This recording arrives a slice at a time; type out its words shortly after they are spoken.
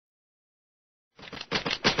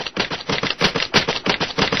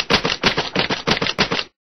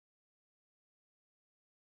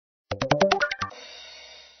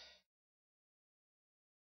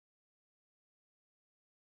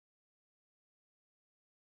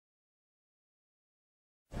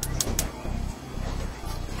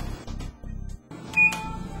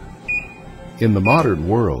In the modern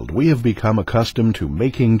world, we have become accustomed to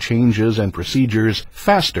making changes and procedures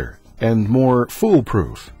faster and more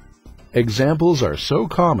foolproof. Examples are so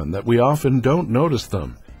common that we often don't notice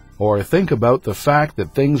them or think about the fact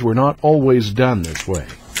that things were not always done this way.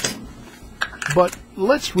 But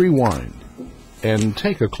let's rewind and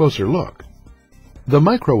take a closer look. The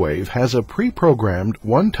microwave has a pre-programmed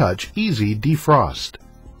one-touch easy defrost.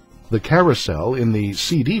 The carousel in the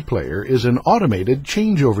CD player is an automated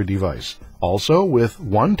changeover device, also with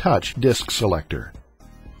one-touch disc selector.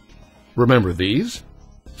 Remember these?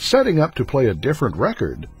 Setting up to play a different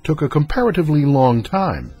record took a comparatively long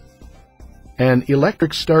time. An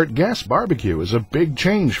electric Start Gas Bbq is a big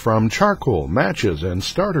change from charcoal, matches, and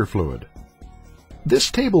starter fluid. This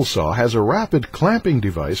table saw has a rapid clamping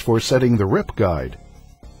device for setting the rip guide.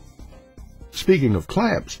 Speaking of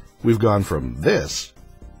clamps, we've gone from this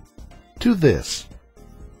to this.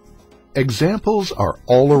 Examples are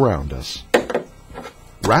all around us.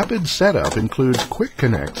 Rapid setup includes quick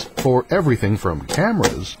connects for everything from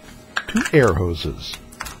cameras to air hoses.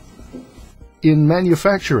 In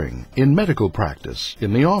manufacturing, in medical practice,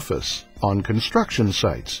 in the office, on construction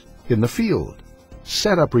sites, in the field,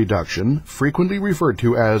 setup reduction, frequently referred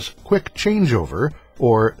to as quick changeover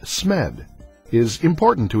or Smed, is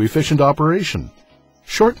important to efficient operation.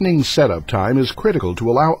 Shortening setup time is critical to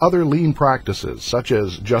allow other lean practices such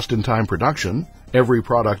as just-in-time production, every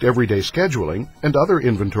product everyday scheduling, and other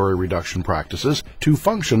inventory reduction practices to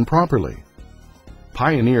function properly.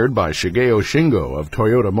 Pioneered by Shigeo Shingo of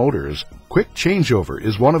Toyota Motors, quick changeover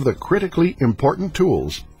is one of the critically important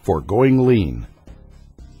tools for going lean.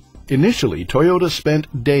 Initially, Toyota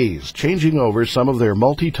spent days changing over some of their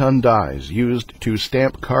multi-ton dies used to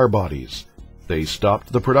stamp car bodies. They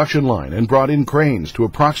stopped the production line and brought in cranes to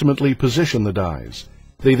approximately position the dies.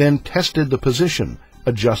 They then tested the position,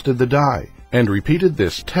 adjusted the die, and repeated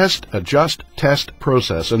this test, adjust, test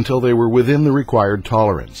process until they were within the required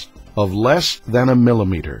tolerance of less than a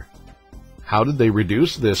millimeter. How did they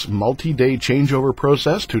reduce this multi-day changeover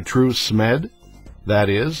process to true Smed? That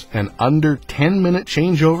is, an under 10-minute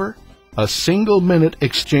changeover? A single-minute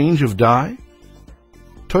exchange of die?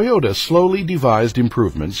 Toyota slowly devised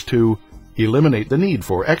improvements to eliminate the need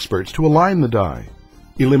for experts to align the die,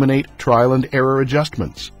 eliminate trial and error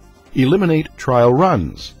adjustments, eliminate trial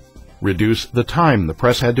runs, reduce the time the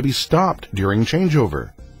press had to be stopped during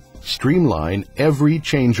changeover, streamline every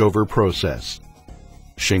changeover process.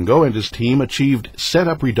 Shingo and his team achieved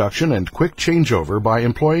setup reduction and quick changeover by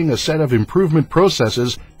employing a set of improvement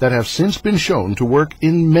processes that have since been shown to work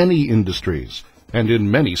in many industries and in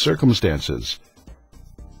many circumstances.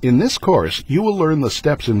 In this course, you will learn the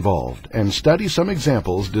steps involved and study some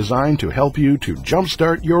examples designed to help you to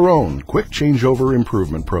jumpstart your own quick changeover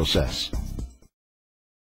improvement process.